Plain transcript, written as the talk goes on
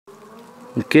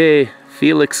Okay,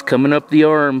 Felix coming up the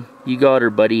arm. You got her,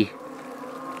 buddy.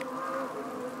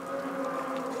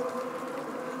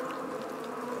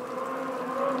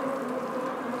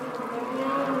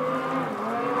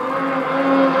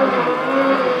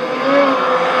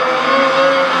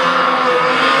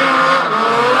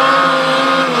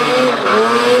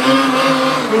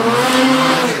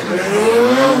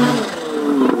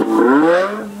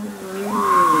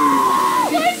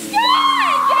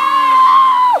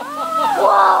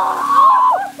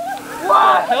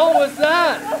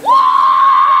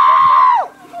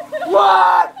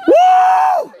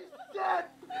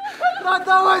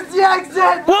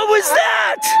 What was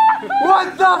that?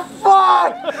 What the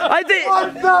fuck?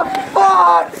 What the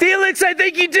fuck? Felix, I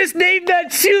think you just named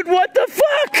that chute. What the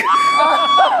fuck?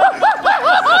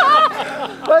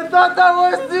 I thought that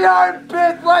was the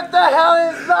armpit. What the hell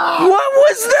is that? What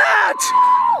was that?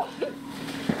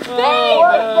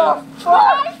 What the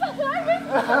fuck?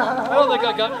 I don't think I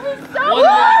got one, maybe 2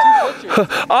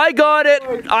 pictures. I got it.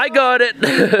 I got it.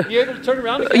 You able to turn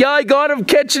around again? Yeah, I got him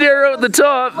catching arrow at the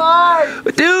top.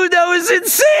 Dude, that was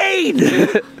insane.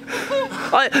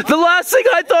 The last thing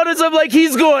I thought is I'm like,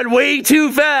 he's going way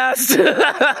too fast.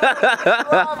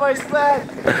 Oh, my sled.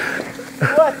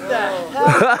 What the hell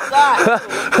is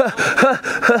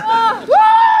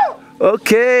that?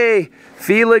 Okay,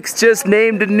 Felix just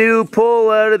named a new pull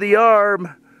out of the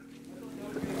arm.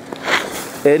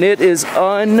 And it is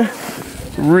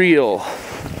unreal.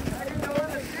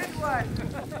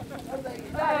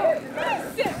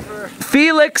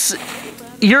 Felix,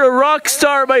 you're a rock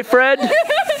star, my friend.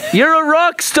 You're a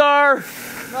rock star.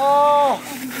 No.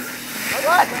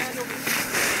 What?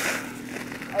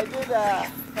 I did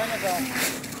kind of a...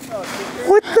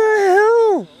 What the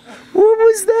hell? What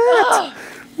was that?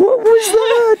 What was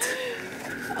that?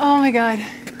 Oh my god.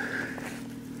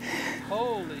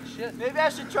 Holy shit. Maybe I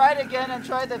should try it again and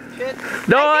try the pit.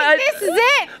 No, This is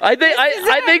it.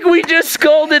 I think we just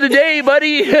scolded today,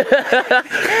 buddy.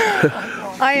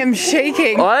 I am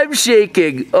shaking. I'm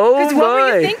shaking. Oh my. What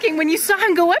were you thinking when you saw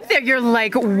him go up there? You're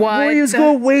like, what? Well, he was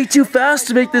going way too fast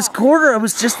to make this corner. I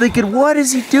was just thinking, what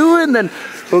is he doing? Then,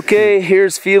 okay,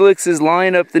 here's Felix's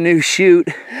line up the new chute.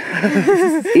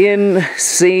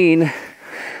 Insane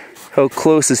how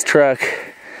close his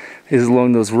track is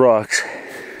along those rocks.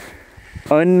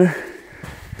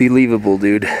 Unbelievable,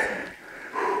 dude.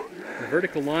 The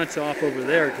vertical launch off over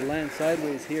there to land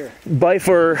sideways here. By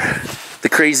far the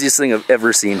craziest thing I've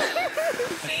ever seen.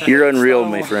 You're unreal,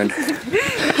 my friend.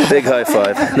 Big high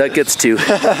five. That gets 2.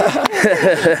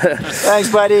 Thanks,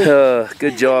 buddy.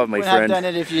 Good job, my friend. I've done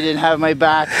it if you didn't have my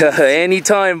back.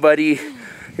 Anytime, buddy.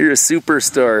 You're a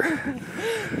superstar.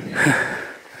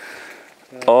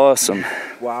 Awesome.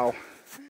 Wow.